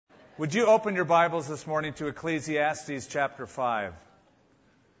Would you open your Bibles this morning to Ecclesiastes chapter 5?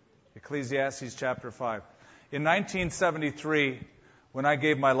 Ecclesiastes chapter 5. In 1973, when I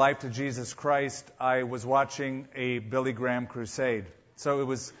gave my life to Jesus Christ, I was watching a Billy Graham crusade. So it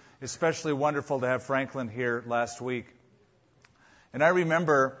was especially wonderful to have Franklin here last week. And I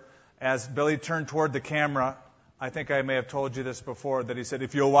remember as Billy turned toward the camera, I think I may have told you this before, that he said,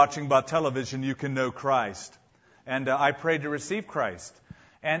 if you're watching by television, you can know Christ. And I prayed to receive Christ.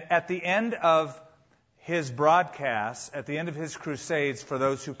 And at the end of his broadcasts, at the end of his crusades, for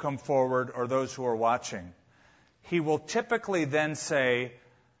those who come forward or those who are watching, he will typically then say,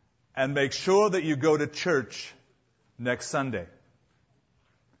 and make sure that you go to church next Sunday.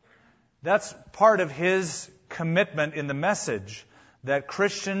 That's part of his commitment in the message, that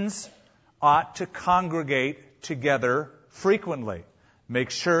Christians ought to congregate together frequently. Make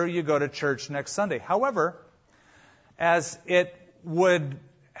sure you go to church next Sunday. However, as it would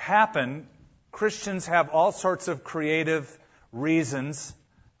happen, Christians have all sorts of creative reasons.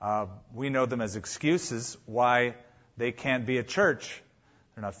 We know them as excuses why they can't be at church.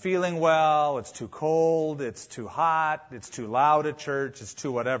 They're not feeling well, it's too cold, it's too hot, it's too loud at church, it's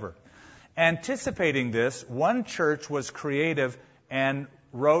too whatever. Anticipating this, one church was creative and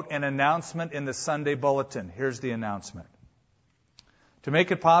wrote an announcement in the Sunday bulletin. Here's the announcement. To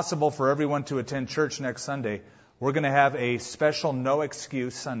make it possible for everyone to attend church next Sunday, we're going to have a special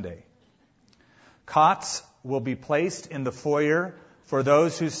no-excuse Sunday. Cots will be placed in the foyer for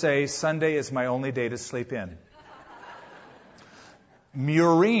those who say, Sunday is my only day to sleep in.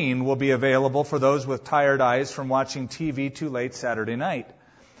 Murine will be available for those with tired eyes from watching TV too late Saturday night.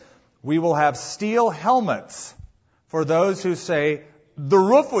 We will have steel helmets for those who say, the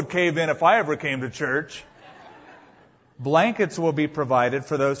roof would cave in if I ever came to church. Blankets will be provided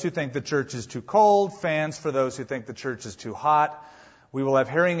for those who think the church is too cold, fans for those who think the church is too hot. We will have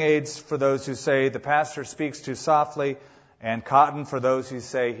hearing aids for those who say the pastor speaks too softly, and cotton for those who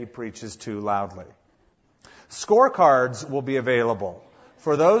say he preaches too loudly. Scorecards will be available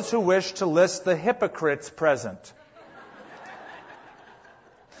for those who wish to list the hypocrites present.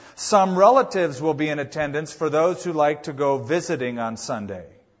 Some relatives will be in attendance for those who like to go visiting on Sunday.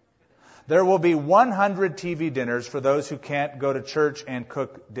 There will be 100 TV dinners for those who can't go to church and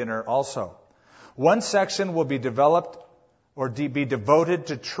cook dinner also. One section will be developed or be devoted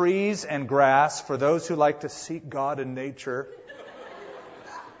to trees and grass for those who like to seek God in nature.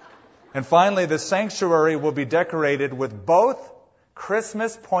 And finally, the sanctuary will be decorated with both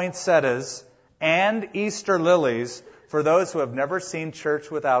Christmas poinsettias and Easter lilies for those who have never seen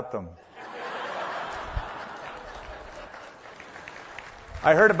church without them.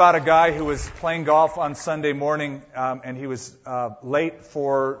 I heard about a guy who was playing golf on Sunday morning, and he was late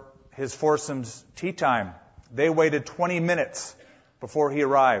for his foursome's tee time. They waited 20 minutes before he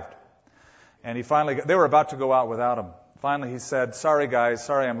arrived. And they were about to go out without him. Finally, he said, sorry guys,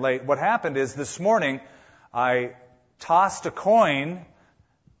 sorry I'm late. What happened is this morning, I tossed a coin.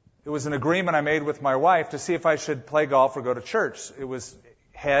 It was an agreement I made with my wife to see if I should play golf or go to church. It was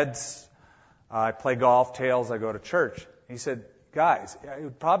heads, I play golf, tails, I go to church. He said, guys,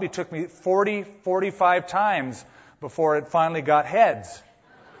 it probably took me 45 times before it finally got heads.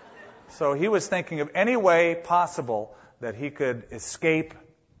 So he was thinking of any way possible that he could escape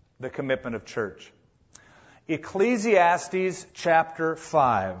the commitment of church. Ecclesiastes chapter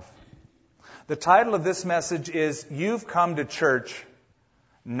 5. The title of this message is, You've Come to Church,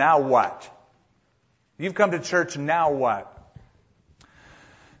 Now What? You've come to church, now what?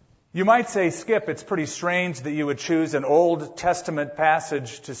 You might say, Skip, it's pretty strange that you would choose an Old Testament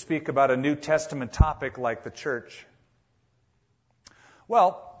passage to speak about a New Testament topic like the church.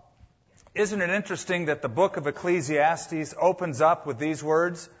 Well, isn't it interesting that the book of Ecclesiastes opens up with these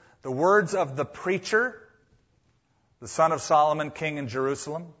words, the words of the preacher, the son of Solomon, king in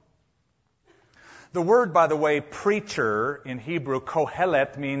Jerusalem? The word, by the way, preacher in Hebrew,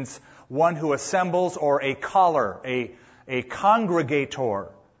 kohelet, means one who assembles, or a caller, a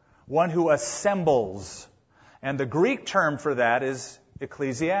congregator. One who assembles. And the Greek term for that is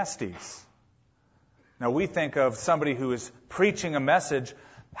Ecclesiastes. Now we think of somebody who is preaching a message.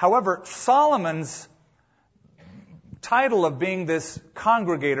 However, Solomon's title of being this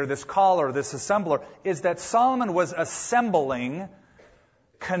congregator, this caller, this assembler, is that Solomon was assembling,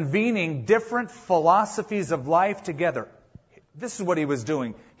 convening different philosophies of life together. This is what he was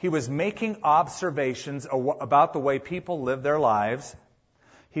doing. He was making observations about the way people live their lives.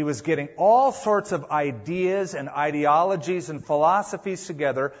 He was getting all sorts of ideas and ideologies and philosophies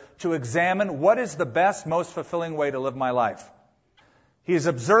together to examine what is the best, most fulfilling way to live my life. He is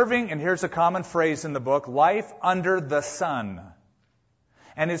observing, and here's a common phrase in the book, life under the sun.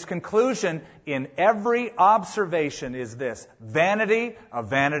 And his conclusion in every observation is this: vanity of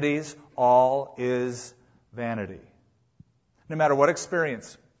vanities, all is vanity. No matter what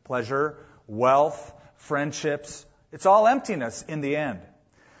experience, pleasure, wealth, friendships, it's all emptiness in the end.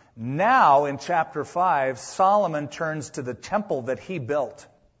 Now, in chapter 5, Solomon turns to the temple that he built.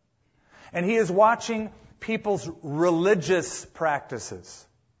 And he is watching people's religious practices.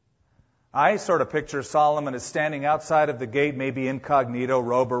 I sort of picture Solomon as standing outside of the gate, maybe incognito,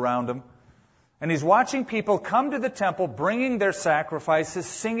 robe around him. And he's watching people come to the temple, bringing their sacrifices,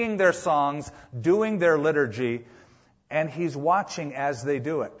 singing their songs, doing their liturgy. And he's watching as they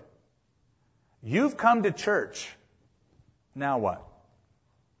do it. You've come to church. Now what?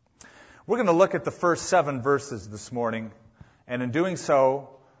 We're going to look at the first 7 verses this morning. And in doing so,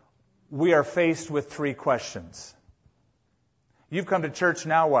 we are faced with 3 questions. You've come to church,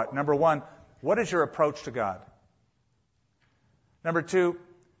 now what? Number 1, what is your approach to God? Number 2,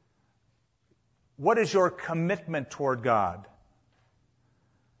 what is your commitment toward God?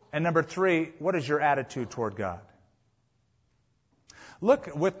 And number 3, what is your attitude toward God?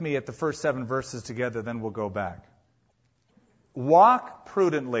 Look with me at the first 7 verses together, then we'll go back. Walk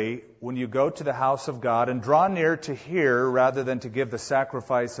prudently when you go to the house of God, and draw near to hear rather than to give the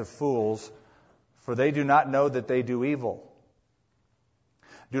sacrifice of fools, for they do not know that they do evil.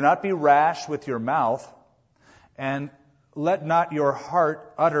 Do not be rash with your mouth, and let not your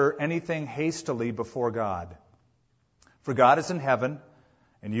heart utter anything hastily before God. For God is in heaven,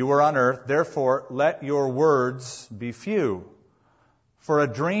 and you are on earth, therefore let your words be few. For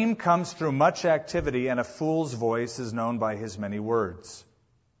a dream comes through much activity, and a fool's voice is known by his many words.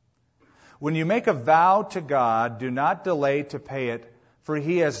 When you make a vow to God, do not delay to pay it, for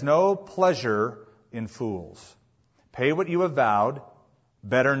he has no pleasure in fools. Pay what you have vowed.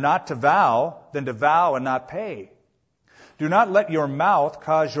 Better not to vow than to vow and not pay. Do not let your mouth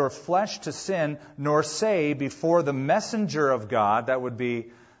cause your flesh to sin, nor say before the messenger of God, that would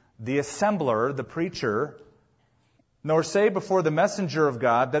be the assembler, the preacher, nor say before the messenger of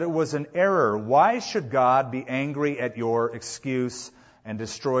God that it was an error. Why should God be angry at your excuse and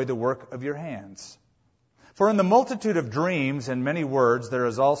destroy the work of your hands? For in the multitude of dreams and many words there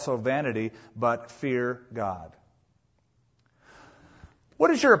is also vanity, but fear God.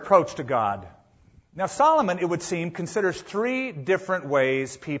 What is your approach to God? Now Solomon, it would seem, considers 3 different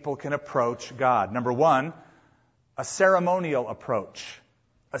ways people can approach God. Number 1, a ceremonial approach.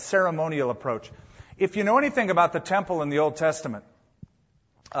 A ceremonial approach. If you know anything about the temple in the Old Testament,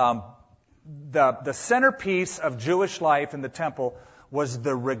 the centerpiece of Jewish life in the temple was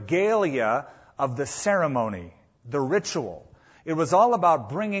the regalia of the ceremony, the ritual. It was all about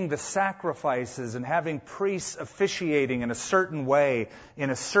bringing the sacrifices and having priests officiating in a certain way, in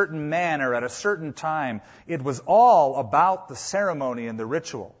a certain manner, at a certain time. It was all about the ceremony and the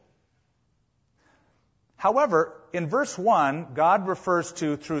ritual. However, in verse 1, God refers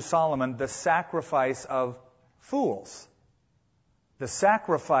to, through Solomon, the sacrifice of fools. The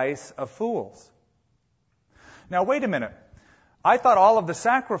sacrifice of fools. Now, wait a minute. I thought all of the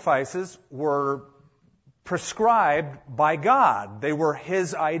sacrifices were prescribed by God. They were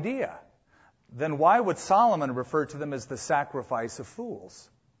his idea. Then why would Solomon refer to them as the sacrifice of fools?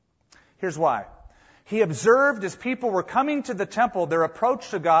 Here's why. He observed as people were coming to the temple, their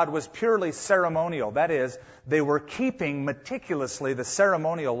approach to God was purely ceremonial. That is, they were keeping meticulously the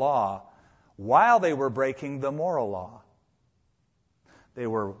ceremonial law while they were breaking the moral law. They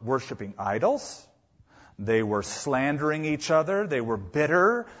were worshiping idols. They were slandering each other. They were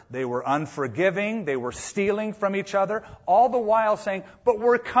bitter. They were unforgiving. They were stealing from each other. All the while saying, but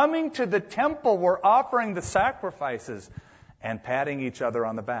we're coming to the temple. We're offering the sacrifices, and patting each other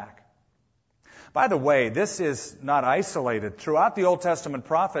on the back. By the way, this is not isolated. Throughout the Old Testament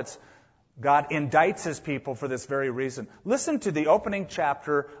prophets, God indicts his people for this very reason. Listen to the opening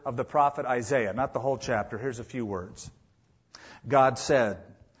chapter of the prophet Isaiah, not the whole chapter. Here's a few words. God said,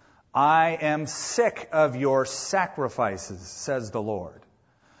 I am sick of your sacrifices, says the Lord.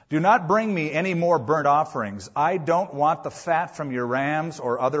 Do not bring me any more burnt offerings. I don't want the fat from your rams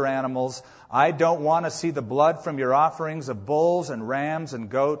or other animals. I don't want to see the blood from your offerings of bulls and rams and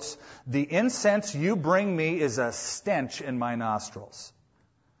goats. The incense you bring me is a stench in my nostrils.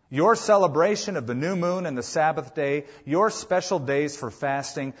 Your celebration of the new moon and the Sabbath day, your special days for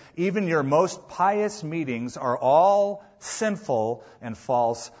fasting, even your most pious meetings are all sinful and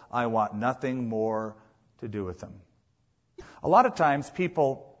false. I want nothing more to do with them. A lot of times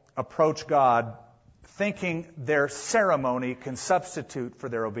people approach God thinking their ceremony can substitute for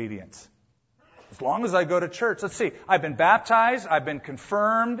their obedience. As long as I go to church, let's see, I've been baptized, I've been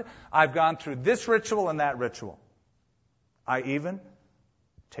confirmed, I've gone through this ritual and that ritual. I even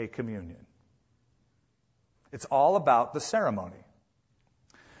take communion. It's all about the ceremony.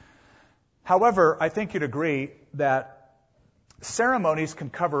 However, I think you'd agree that ceremonies can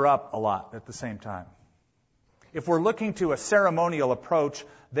cover up a lot at the same time. If we're looking to a ceremonial approach,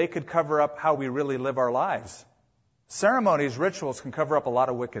 they could cover up how we really live our lives. Ceremonies, rituals can cover up a lot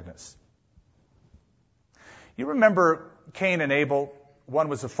of wickedness. You remember Cain and Abel? One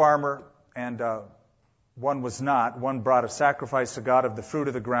was a farmer and one was not. One brought a sacrifice to God of the fruit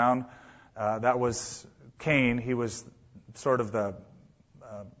of the ground. That was Cain. He was sort of the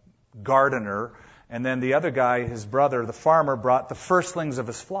gardener. And then the other guy, his brother, the farmer, brought the firstlings of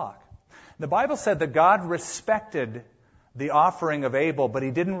his flock. The Bible said that God respected the offering of Abel, but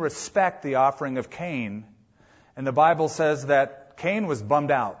he didn't respect the offering of Cain. And the Bible says that Cain was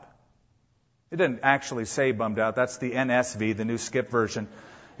bummed out. It didn't actually say bummed out. That's the NSV, the New Skip version.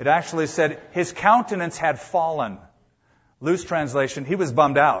 It actually said his countenance had fallen. Loose translation, he was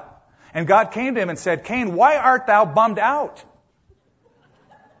bummed out. And God came to him and said, Cain, why art thou bummed out?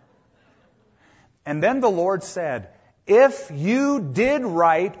 And then the Lord said, if you did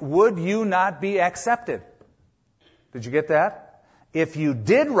right, would you not be accepted? Did you get that? If you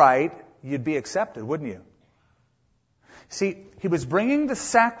did right, you'd be accepted, wouldn't you? See, he was bringing the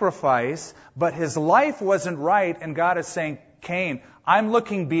sacrifice, but his life wasn't right, and God is saying, Cain, I'm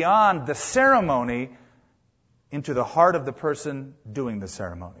looking beyond the ceremony into the heart of the person doing the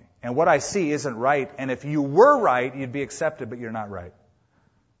ceremony. And what I see isn't right, and if you were right, you'd be accepted, but you're not right.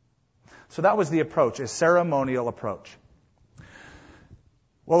 So that was the approach, a ceremonial approach.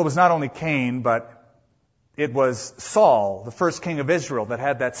 Well, it was not only Cain, but it was Saul, the first king of Israel, that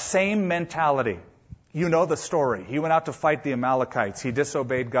had that same mentality. You know the story. He went out to fight the Amalekites. He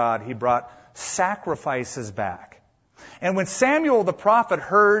disobeyed God. He brought sacrifices back. And when Samuel the prophet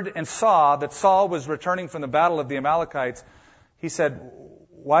heard and saw that Saul was returning from the battle of the Amalekites, he said,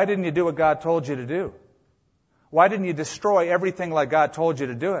 why didn't you do what God told you to do? Why didn't you destroy everything like God told you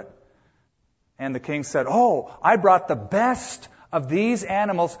to do it? And the king said, I brought the best of these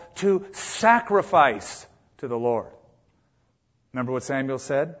animals to sacrifice to the Lord. Remember what Samuel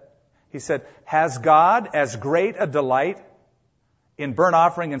said? He said, has God as great a delight in burnt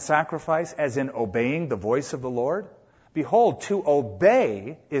offering and sacrifice as in obeying the voice of the Lord? Behold, to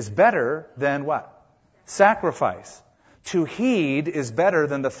obey is better than what? Sacrifice. To heed is better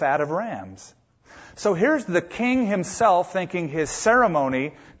than the fat of rams. So here's the king himself thinking his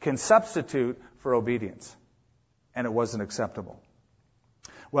ceremony can substitute for obedience. And it wasn't acceptable.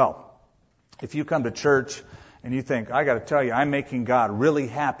 Well, if you come to church and you think, I got to tell you, I'm making God really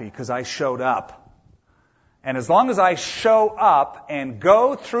happy because I showed up. And as long as I show up and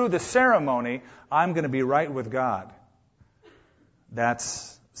go through the ceremony, I'm going to be right with God.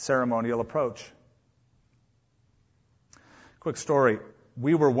 That's ceremonial approach. Quick story.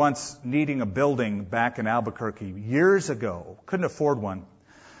 We were once needing a building back in Albuquerque years ago. Couldn't afford one.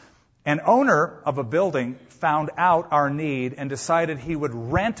 An owner of a building found out our need and decided he would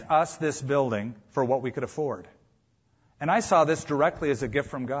rent us this building for what we could afford. And I saw this directly as a gift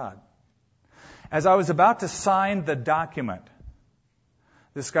from God. As I was about to sign the document,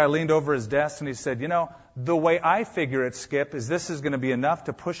 this guy leaned over his desk and he said, the way I figure it, Skip, is this is going to be enough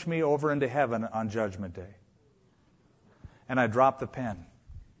to push me over into heaven on Judgment Day. And I dropped the pen.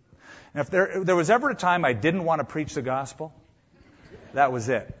 And if there was ever a time I didn't want to preach the gospel, that was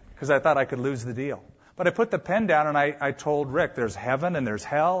it. Because I thought I could lose the deal. But I put the pen down and I told Rick, there's heaven and there's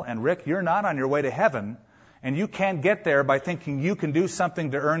hell. And Rick, you're not on your way to heaven. And you can't get there by thinking you can do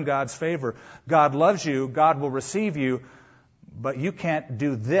something to earn God's favor. God loves you. God will receive you. But you can't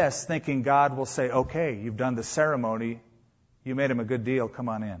do this thinking God will say, okay, you've done the ceremony. You made him a good deal. Come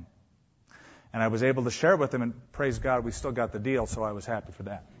on in. And I was able to share with him, and praise God, we still got the deal, so I was happy for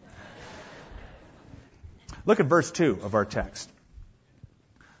that. Look at verse 2 of our text.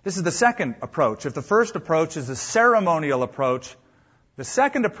 This is the second approach. If the first approach is a ceremonial approach, the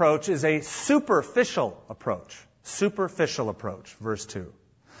second approach is a superficial approach. Superficial approach, verse 2.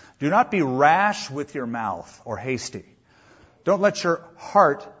 Do not be rash with your mouth or hasty. Don't let your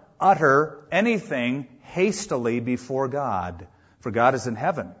heart utter anything hastily before God. For God is in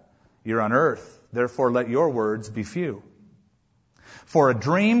heaven. You're on earth. Therefore let your words be few. For a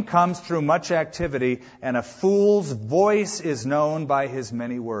dream comes through much activity, and a fool's voice is known by his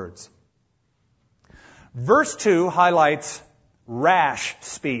many words. Verse 2 highlights rash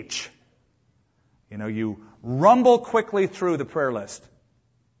speech. You rumble quickly through the prayer list.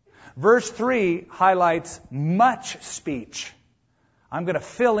 Verse 3 highlights much speech. I'm going to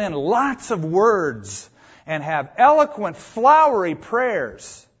fill in lots of words and have eloquent, flowery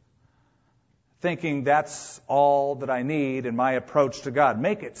prayers. thinking that's all that I need in my approach to God.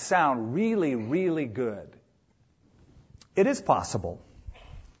 Make it sound really, really good. It is possible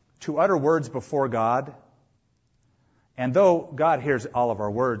to utter words before God, and though God hears all of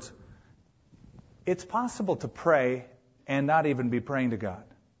our words, it's possible to pray and not even be praying to God.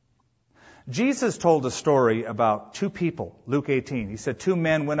 Jesus told a story about two people, Luke 18. He said 2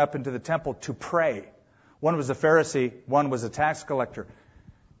 men went up into the temple to pray. One was a Pharisee, one was a tax collector.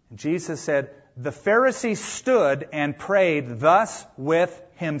 And Jesus said, the Pharisee stood and prayed thus with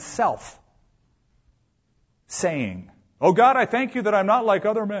himself, saying, "Oh God, I thank you that I'm not like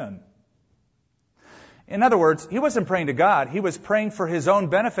other men." In other words, he wasn't praying to God. He was praying for his own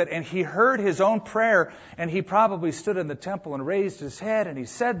benefit, and he heard his own prayer, and he probably stood in the temple and raised his head, and he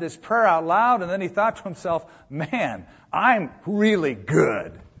said this prayer out loud, and then he thought to himself, man, I'm really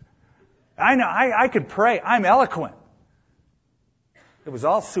good. I know, I could pray. I'm eloquent. It was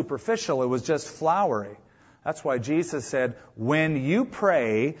all superficial. It was just flowery. That's why Jesus said, when you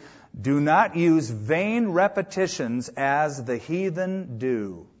pray, do not use vain repetitions as the heathen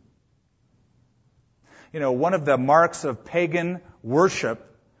do. You know, one of the marks of pagan worship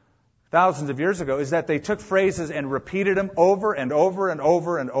thousands of years ago is that they took phrases and repeated them over and over and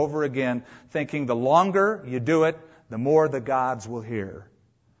over and over again, thinking the longer you do it, the more the gods will hear.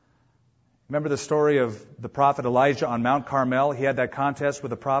 Remember the story of the prophet Elijah on Mount Carmel? He had that contest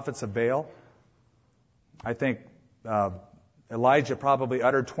with the prophets of Baal. I think Elijah probably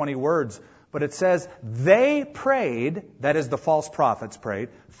uttered 20 words, but it says they prayed, that is the false prophets prayed,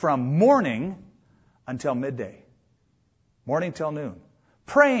 from morning until midday. Morning till noon.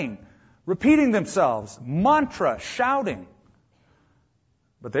 Praying, repeating themselves, mantra, shouting.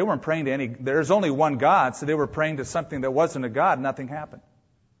 But they weren't praying to any, there's only one God, so they were praying to something that wasn't a God. Nothing happened.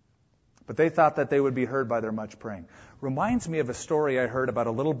 But they thought that they would be heard by their much praying. Reminds me of a story I heard about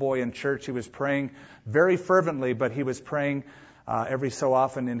a little boy in church. He was praying very fervently, but he was praying every so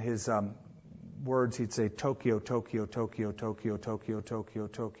often in his words. He'd say, Tokyo, Tokyo, Tokyo, Tokyo, Tokyo, Tokyo,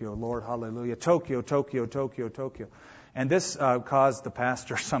 Tokyo, Lord, hallelujah, Tokyo, Tokyo, Tokyo, Tokyo. And this caused the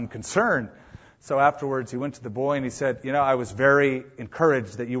pastor some concern. So afterwards he went to the boy and he said, you know, I was very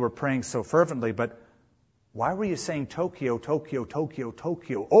encouraged that you were praying so fervently, but why were you saying Tokyo, Tokyo, Tokyo,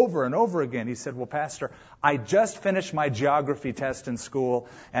 Tokyo over and over again? He said, well, Pastor, I just finished my geography test in school,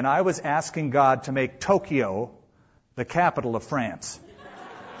 and I was asking God to make Tokyo the capital of France.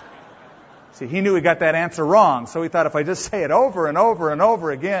 See, he knew he got that answer wrong, so he thought if I just say it over and over and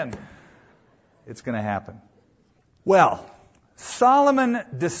over again, it's going to happen. Well, Solomon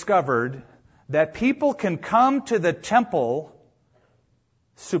discovered that people can come to the temple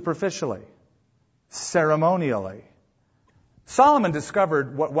superficially, ceremonially. Solomon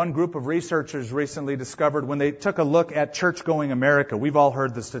discovered what one group of researchers recently discovered when they took a look at church-going America. We've all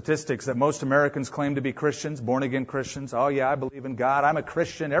heard the statistics that most Americans claim to be Christians, born-again Christians. Oh yeah, I believe in God. I'm a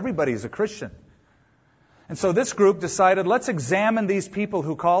Christian. Everybody's a Christian. And so this group decided, let's examine these people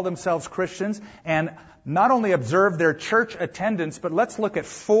who call themselves Christians and not only observe their church attendance, but let's look at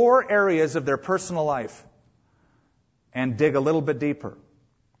 4 areas of their personal life and dig a little bit deeper.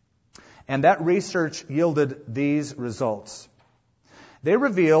 And that research yielded these results. They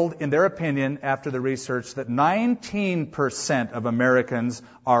revealed, in their opinion, after the research, that 19% of Americans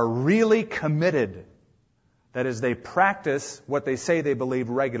are really committed. That is, they practice what they say they believe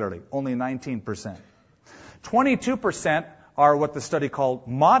regularly. Only 19%. 22% are what the study called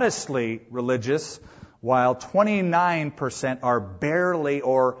modestly religious, while 29% are barely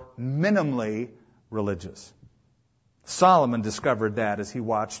or minimally religious. Solomon discovered that as he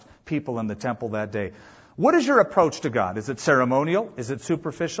watched people in the temple that day. What is your approach to God? Is it ceremonial? Is it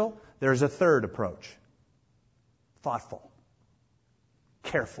superficial? There's a third approach. Thoughtful.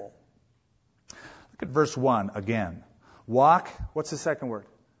 Careful. Look at verse 1 again. Walk, what's the second word?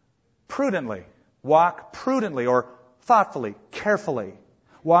 Prudently. Walk prudently or thoughtfully, carefully.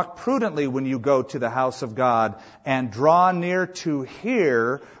 Walk prudently when you go to the house of God and draw near to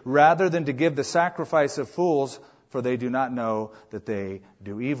hear rather than to give the sacrifice of fools, for they do not know that they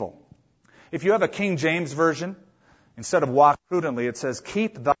do evil. If you have a King James version, instead of walk prudently, it says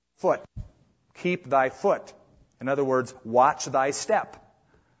keep thy foot. Keep thy foot. In other words, watch thy step.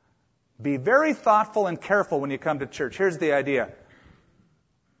 Be very thoughtful and careful when you come to church. Here's the idea.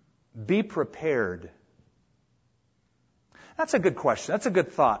 Be prepared. That's a good question. That's a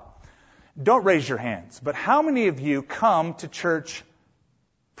good thought. Don't raise your hands. But how many of you come to church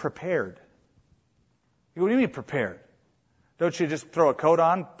prepared? What do you mean prepared? Don't you just throw a coat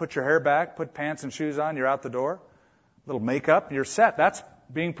on, put your hair back, put pants and shoes on, you're out the door? A little makeup, you're set. That's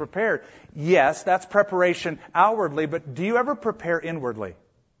being prepared. Yes, that's preparation outwardly, but do you ever prepare inwardly?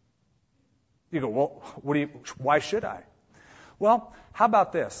 You go, well, why should I? Well, how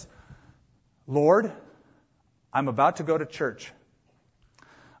about this? Lord, I'm about to go to church.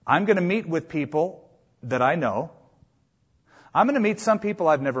 I'm going to meet with people that I know. I'm going to meet some people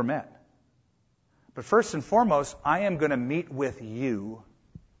I've never met. But first and foremost, I am going to meet with you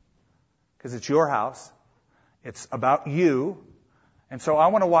because it's your house. It's about you. And so I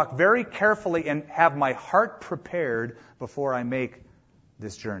want to walk very carefully and have my heart prepared before I make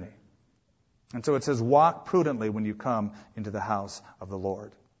this journey. And so it says, walk prudently when you come into the house of the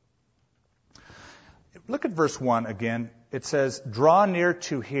Lord. Look at verse 1 again. It says, draw near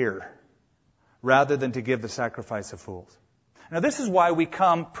to hear rather than to give the sacrifice of fools. Now this is why we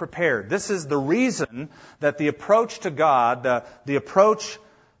come prepared. This is the reason that the approach to God, the approach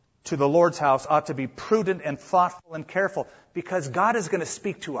to the Lord's house ought to be prudent and thoughtful and careful, because God is going to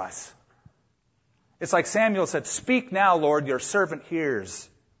speak to us. It's like Samuel said, speak now, Lord, your servant hears.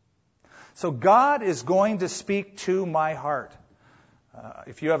 So God is going to speak to my heart.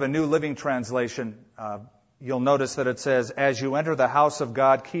 If you have a New Living Translation, you'll notice that it says, as you enter the house of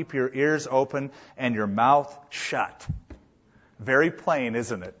God, keep your ears open and your mouth shut. Very plain,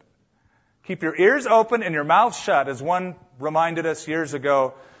 isn't it? Keep your ears open and your mouth shut. As one reminded us years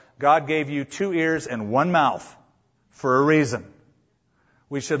ago, God gave you 2 ears and 1 mouth for a reason.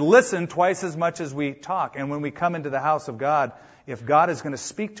 We should listen twice as much as we talk. And when we come into the house of God, if God is going to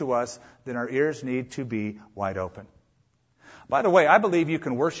speak to us, then our ears need to be wide open. By the way, I believe you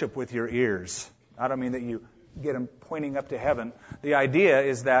can worship with your ears. I don't mean that you get them pointing up to heaven. The idea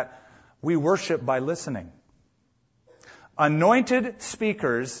is that we worship by listening. Anointed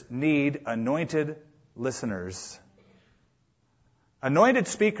speakers need anointed listeners. Anointed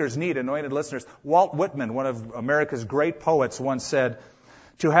speakers need anointed listeners. Walt Whitman, one of America's great poets, once said,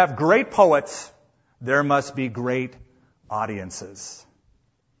 to have great poets, there must be great audiences.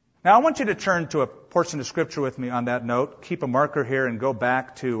 Now, I want you to turn to a portion of Scripture with me on that note. Keep a marker here and go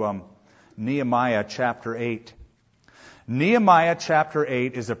back to Nehemiah chapter 8. Nehemiah chapter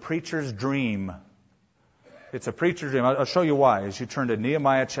 8 is a preacher's dream. It's a preacher's dream. I'll show you why as you turn to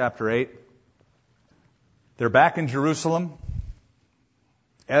Nehemiah chapter 8. They're back in Jerusalem.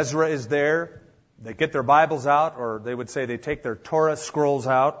 Ezra is there. They get their Bibles out, or they would say they take their Torah scrolls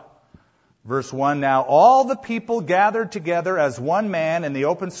out. Verse 1, now all the people gathered together as one man in the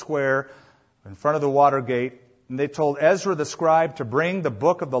open square in front of the water gate, and they told Ezra the scribe to bring the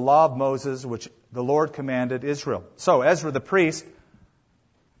book of the law of Moses, which the Lord commanded Israel. So Ezra the priest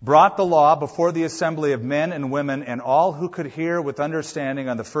brought the law before the assembly of men and women and all who could hear with understanding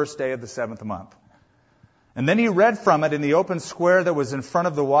on the first day of the 7th month. And then he read from it in the open square that was in front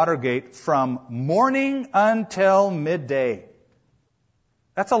of the water gate from morning until midday.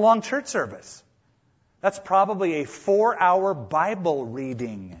 That's a long church service. That's probably a 4-hour Bible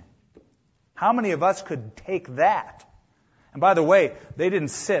reading. How many of us could take that? And by the way, they didn't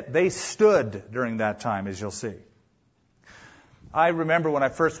sit. They stood during that time, as you'll see. I remember when I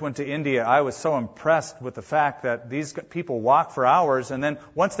first went to India, I was so impressed with the fact that these people walk for hours, and then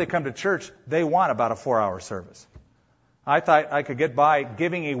once they come to church, they want about a 4-hour service. I thought I could get by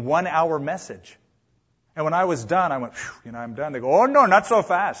giving a 1-hour message. And when I was done, I went, I'm done. They go, oh, no, not so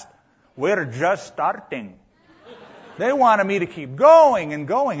fast. We're just starting. They wanted me to keep going and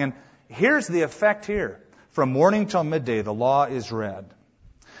going. And here's the effect here. From morning till midday, the law is read.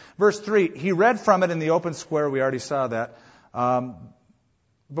 Verse 3, he read from it in the open square. We already saw that.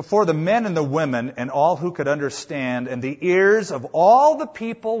 Before the men and the women and all who could understand, and the ears of all the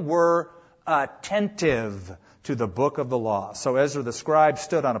people were attentive to the book of the law. So Ezra the scribe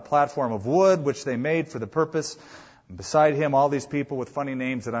stood on a platform of wood, which they made for the purpose. And beside him, all these people with funny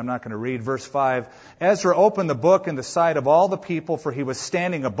names that I'm not going to read. Verse 5, Ezra opened the book in the sight of all the people, for he was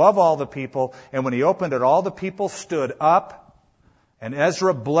standing above all the people. And when he opened it, all the people stood up. And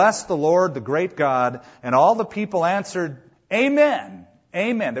Ezra blessed the Lord, the great God. And all the people answered, Amen.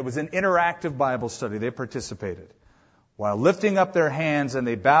 Amen. There was an interactive Bible study. They participated. While lifting up their hands, and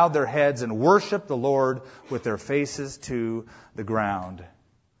they bowed their heads and worshiped the Lord with their faces to the ground.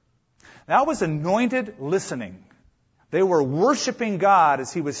 That was anointed listening. They were worshiping God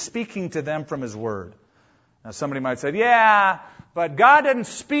as He was speaking to them from His Word. Now somebody might say, yeah, but God didn't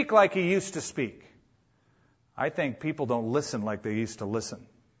speak like He used to speak. I think people don't listen like they used to listen.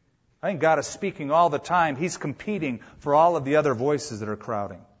 I think God is speaking all the time. He's competing for all of the other voices that are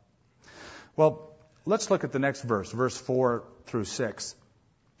crowding. Well, let's look at the next verse, verse 4 through 6.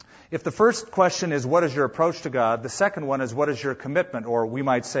 If the first question is, what is your approach to God? The second one is, what is your commitment, or we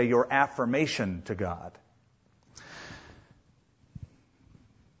might say your affirmation to God?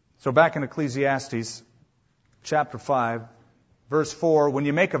 So back in Ecclesiastes chapter 5, Verse 4, when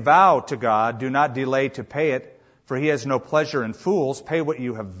you make a vow to God, do not delay to pay it, for he has no pleasure in fools. Pay what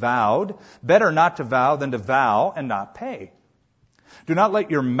you have vowed. Better not to vow than to vow and not pay. Do not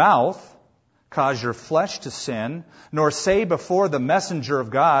let your mouth cause your flesh to sin, nor say before the messenger of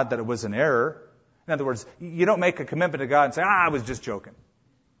God that it was an error. In other words, you don't make a commitment to God and say, I was just joking.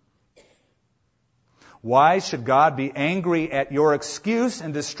 Why should God be angry at your excuse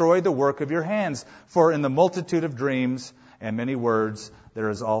and destroy the work of your hands? For in the multitude of dreams and many words, there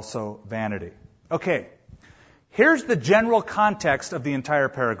is also vanity. Okay, here's the general context of the entire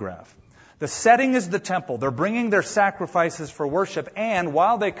paragraph. The setting is the temple. They're bringing their sacrifices for worship, and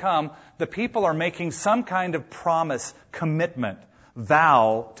while they come, the people are making some kind of promise, commitment,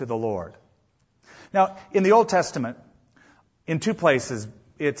 vow to the Lord. Now, in the Old Testament, in two places,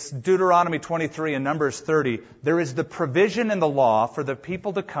 it's Deuteronomy 23 and Numbers 30, there is the provision in the law for the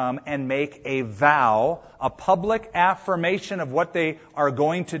people to come and make a vow, a public affirmation of what they are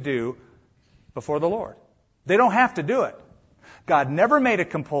going to do before the Lord. They don't have to do it. God never made it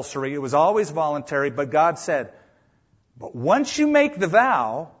compulsory. It was always voluntary, but God said, but once you make the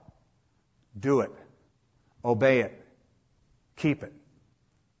vow, do it. Obey it. Keep it.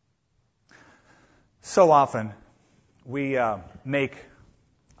 So often, we make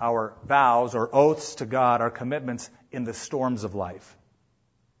our vows or oaths to God, our commitments in the storms of life.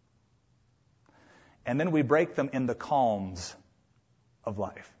 And then we break them in the calms of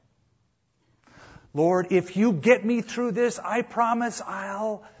life. Lord, if you get me through this, I promise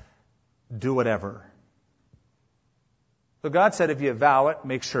I'll do whatever. So God said if you vow it,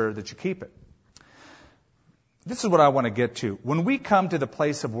 make sure that you keep it. This is what I want to get to. When we come to the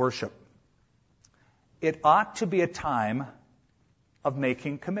place of worship, it ought to be a time of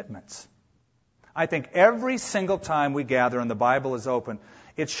making commitments. I think every single time we gather and the Bible is open,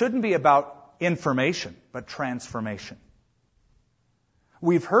 it shouldn't be about information, but transformation.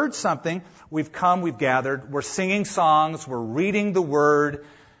 We've heard something, we've come, we've gathered, we're singing songs, we're reading the Word.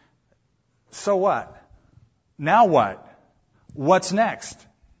 So what? Now what? What's next?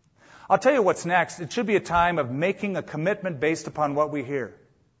 I'll tell you what's next. It should be a time of making a commitment based upon what we hear.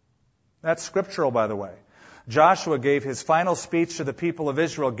 That's scriptural, by the way. Joshua gave his final speech to the people of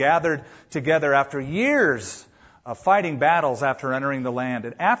Israel gathered together after years of fighting battles after entering the land.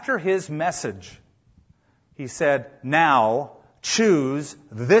 And after his message, he said, now choose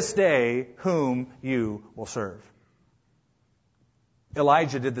this day whom you will serve.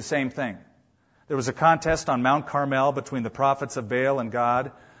 Elijah did the same thing. There was a contest on Mount Carmel between the prophets of Baal and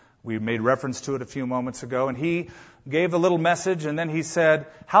God. We made reference to it a few moments ago. And he gave a little message, and then he said,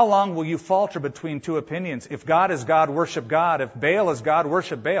 how long will you falter between two opinions? If God is God, worship God. If Baal is God,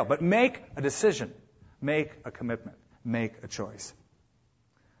 worship Baal. But make a decision. Make a commitment. Make a choice.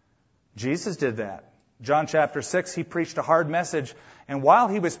 Jesus did that. John chapter 6, he preached a hard message, and while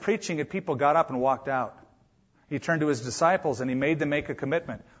he was preaching it, people got up and walked out. He turned to his disciples and he made them make a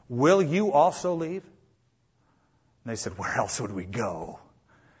commitment. Will you also leave? And they said, where else would we go?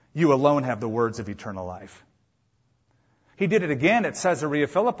 You alone have the words of eternal life. He did it again at Caesarea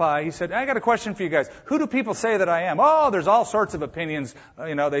Philippi. He said, I got a question for you guys. Who do people say that I am? Oh, there's all sorts of opinions.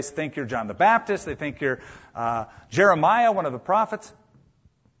 They think you're John the Baptist. They think you're Jeremiah, one of the prophets.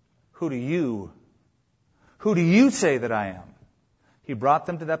 Who do you say that I am? He brought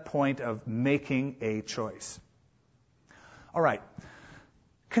them to that point of making a choice. All right.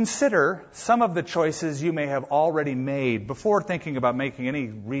 Consider some of the choices you may have already made before thinking about making any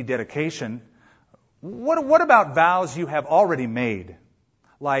rededication. What about vows you have already made?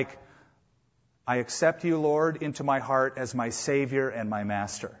 Like, I accept you, Lord, into my heart as my Savior and my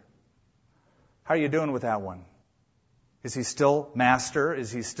Master. How are you doing with that one? Is he still Master?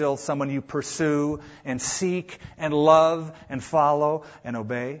 Is he still someone you pursue and seek and love and follow and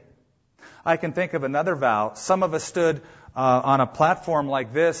obey? I can think of another vow. Some of us stood on a platform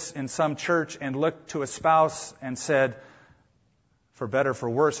like this in some church and looked to a spouse and said, for better, for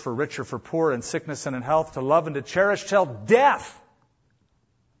worse, for richer, for poor, in sickness and in health, to love and to cherish till death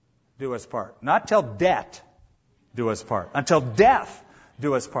do us part. Not till debt do us part. Until death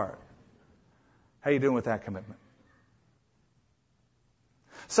do us part. How are you doing with that commitment?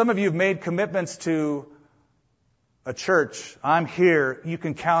 Some of you have made commitments to a church. I'm here. You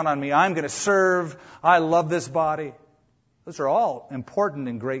can count on me. I'm going to serve. I love this body. Those are all important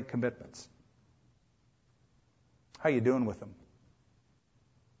and great commitments. How are you doing with them?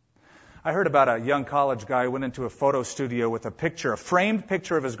 I heard about a young college guy who went into a photo studio with a framed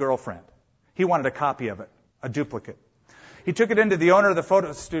picture of his girlfriend. He wanted a copy of it, a duplicate. He took it into the owner of the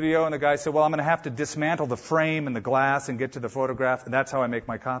photo studio, and the guy said, well, I'm going to have to dismantle the frame and the glass and get to the photograph, and that's how I make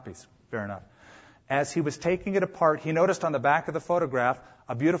my copies. Fair enough. as he was taking it apart, he noticed on the back of the photograph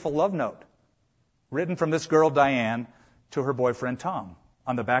a beautiful love note written from this girl, Diane, to her boyfriend, Tom,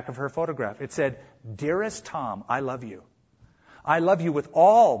 on the back of her photograph. It said, "Dearest Tom, I love you. I love you with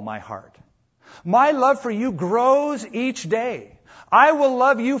all my heart. My love for you grows each day. I will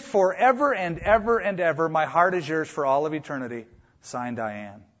love you forever and ever and ever. My heart is yours for all of eternity. Signed,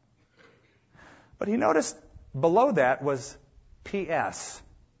 Diane." But he noticed below that was P.S.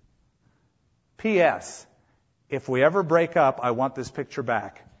 P.S. If we ever break up, I want this picture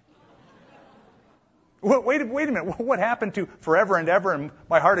back. Wait a minute. What happened to forever and ever and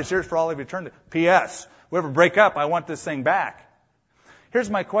my heart is yours for all of eternity? P.S. If we ever break up, I want this thing back. Here's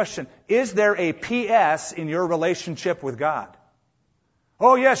my question. Is there a P.S. in your relationship with God?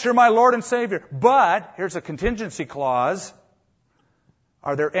 Oh, yes, you're my Lord and Savior. But, here's a contingency clause.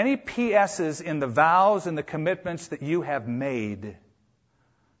 Are there any P.S.s in the vows and the commitments that you have made?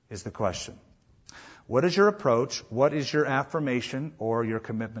 Is the question. What is your approach? What is your affirmation or your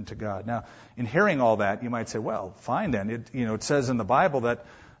commitment to God? Now, in hearing all that, you might say, well, fine then. It says in the Bible that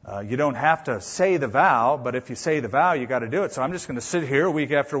you don't have to say the vow, but if you say the vow, you got to do it. So I'm just going to sit here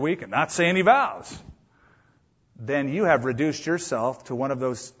week after week and not say any vows. Then you have reduced yourself to one of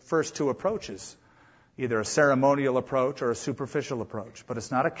those first two approaches, either a ceremonial approach or a superficial approach. But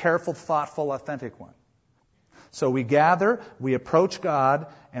it's not a careful, thoughtful, authentic one. So we gather, we approach God,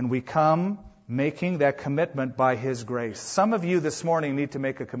 and we come making that commitment by His grace. Some of you this morning need to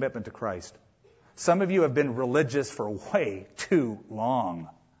make a commitment to Christ. Some of you have been religious for way too long.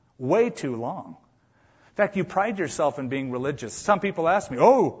 Way too long. In fact, you pride yourself in being religious. Some people ask me,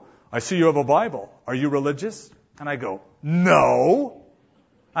 "Oh, I see you have a Bible. Are you religious?" And I go, "No."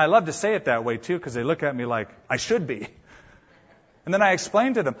 I love to say it that way too, because they look at me like I should be. And then I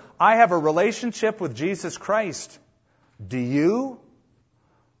explain to them, I have a relationship with Jesus Christ. Do you?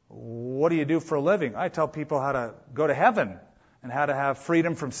 What do you do for a living? I tell people how to go to heaven and how to have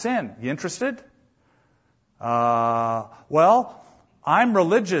freedom from sin. You interested? Well, I'm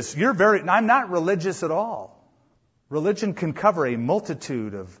religious. I'm not religious at all. Religion can cover a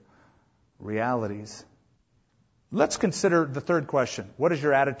multitude of realities. Let's consider the third question. What is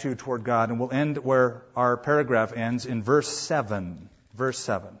your attitude toward God? And we'll end where our paragraph ends in verse 7. Verse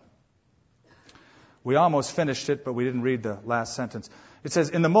 7. We almost finished it, but we didn't read the last sentence. It says,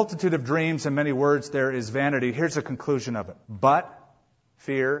 "In the multitude of dreams and many words there is vanity." Here's the conclusion of it. But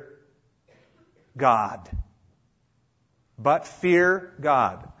fear God. But fear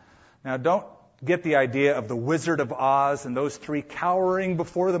God. Now don't get the idea of the Wizard of Oz and those three cowering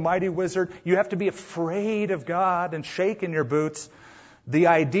before the mighty wizard. You have to be afraid of God and shake in your boots. The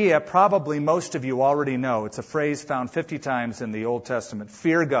idea, probably most of you already know. It's a phrase found 50 times in the Old Testament.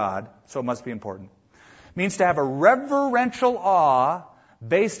 Fear God, so it must be important. It means to have a reverential awe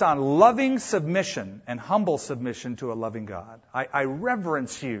based on loving submission and humble submission to a loving God. I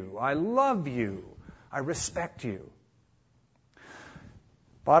reverence you. I love you. I respect you.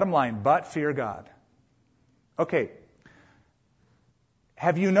 Bottom line, but fear God. Okay.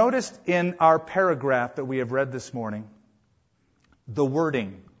 Have you noticed in our paragraph that we have read this morning, the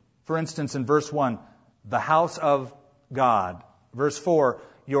wording? For instance, in verse 1, the house of God. Verse 4,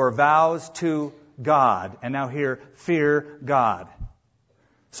 your vows to God. And now here, fear God.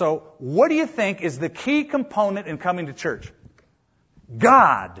 So, what do you think is the key component in coming to church?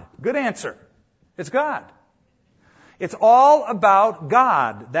 God. Good answer. It's God. It's all about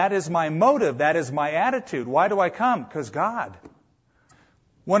God. That is my motive. That is my attitude. Why do I come? Because God.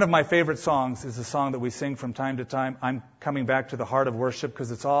 One of my favorite songs is a song that we sing from time to time. I'm coming back to the heart of worship because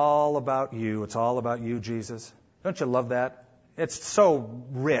it's all about you. It's all about you, Jesus. Don't you love that? It's so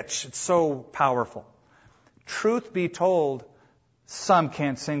rich. It's so powerful. Truth be told, some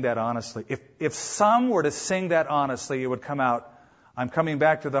can't sing that honestly. If some were to sing that honestly, it would come out, I'm coming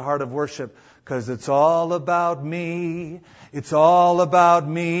back to the heart of worship because it's all about me. It's all about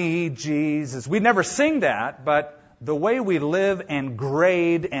me, Jesus. We never sing that, but the way we live and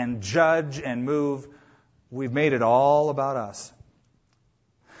grade and judge and move, we've made it all about us.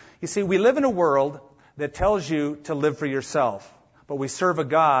 You see, we live in a world that tells you to live for yourself. But we serve a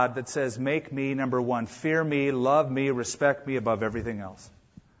God that says, make me number one, fear me, love me, respect me above everything else.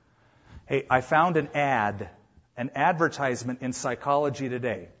 Hey, I found an advertisement in Psychology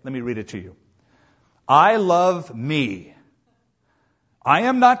Today. Let me read it to you. I love me. I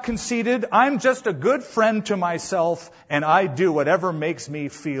am not conceited. I'm just a good friend to myself, and I do whatever makes me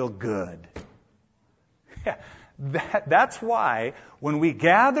feel good. That's why when we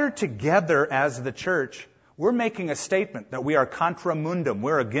gather together as the church, we're making a statement that we are contra mundum.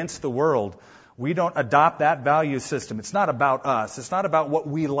 We're against the world. We don't adopt that value system. It's not about us. It's not about what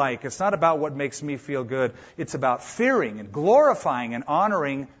we like. It's not about what makes me feel good. It's about fearing and glorifying and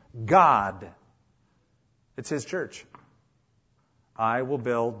honoring God. It's His church. I will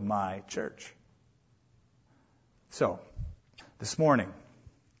build my church. So, this morning,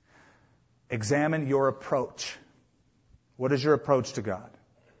 examine your approach. What is your approach to God?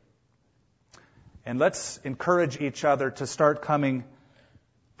 And let's encourage each other to start coming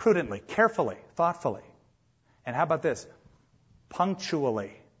prudently, carefully, thoughtfully. And how about this?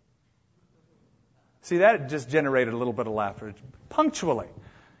 Punctually. See, that just generated a little bit of laughter. Punctually.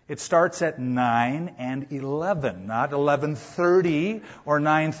 It starts at 9 and 11, not 11:30 or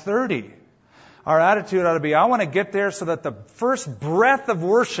 9:30. Our attitude ought to be, I want to get there so that the first breath of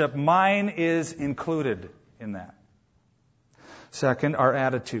worship, mine is included in that. Second, our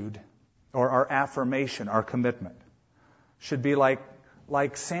attitude, or our affirmation, our commitment, should be like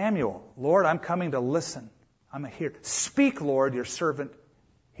Samuel. Lord, I'm coming to listen. I'm here. Speak, Lord, your servant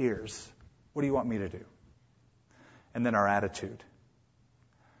hears. What do you want me to do? And then our attitude.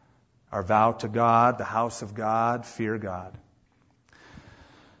 Our vow to God, the house of God, fear God.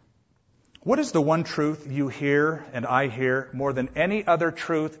 What is the one truth you hear and I hear more than any other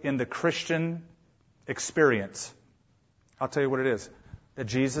truth in the Christian experience? I'll tell you what it is. That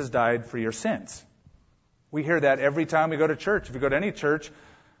Jesus died for your sins. We hear that every time we go to church. If you go to any church,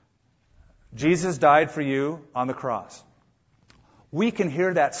 Jesus died for you on the cross. We can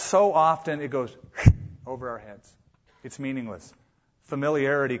hear that so often it goes over our heads. It's meaningless.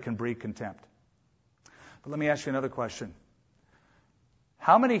 Familiarity can breed contempt. But let me ask you another question.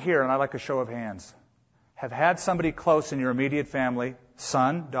 How many here, and I'd like a show of hands, have had somebody close in your immediate family,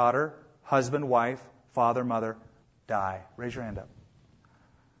 son, daughter, husband, wife, father, mother, die? Raise your hand up.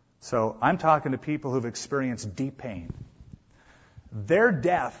 So I'm talking to people who've experienced deep pain. Their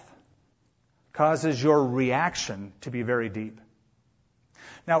death causes your reaction to be very deep.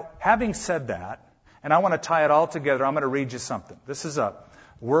 Now, having said that, and I want to tie it all together, I'm going to read you something. This is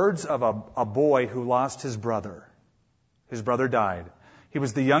words of a boy who lost his brother. His brother died. He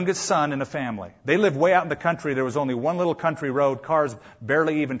was the youngest son in a family. They lived way out in the country. There was only one little country road. Cars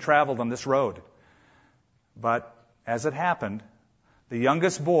barely even traveled on this road. But as it happened, the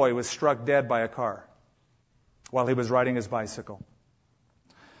youngest boy was struck dead by a car while he was riding his bicycle.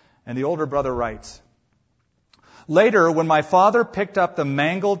 And the older brother writes, later, when my father picked up the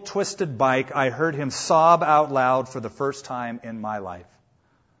mangled, twisted bike, I heard him sob out loud for the first time in my life.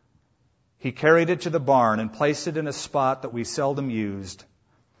 He carried it to the barn and placed it in a spot that we seldom used.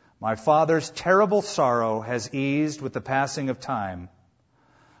 My father's terrible sorrow has eased with the passing of time.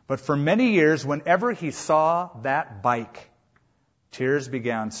 But for many years, whenever he saw that bike, tears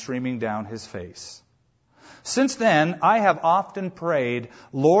began streaming down his face. Since then, I have often prayed,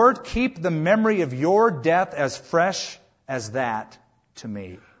 Lord, keep the memory of your death as fresh as that to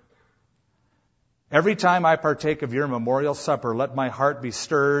me. Every time I partake of your memorial supper, let my heart be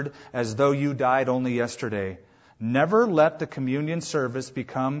stirred as though you died only yesterday. Never let the communion service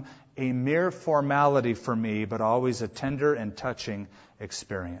become a mere formality for me, but always a tender and touching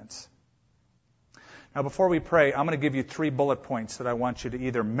experience. Now, before we pray, I'm going to give you 3 bullet points that I want you to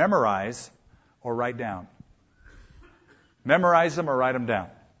either memorize or write down. Memorize them or write them down.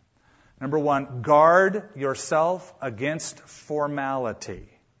 Number 1, guard yourself against formality.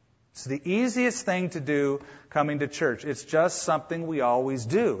 It's the easiest thing to do coming to church. It's just something we always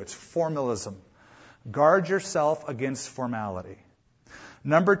do. It's formalism. Guard yourself against formality.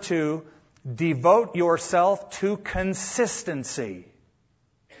 Number 2, devote yourself to consistency.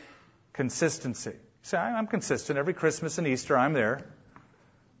 Consistency. Say, I'm consistent. Every Christmas and Easter, I'm there.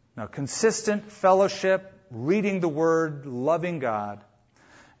 Now, consistent fellowship, reading the Word, loving God.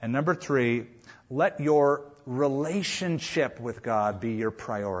 And number 3, let your relationship with God be your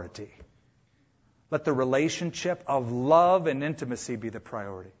priority. Let the relationship of love and intimacy be the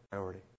priority.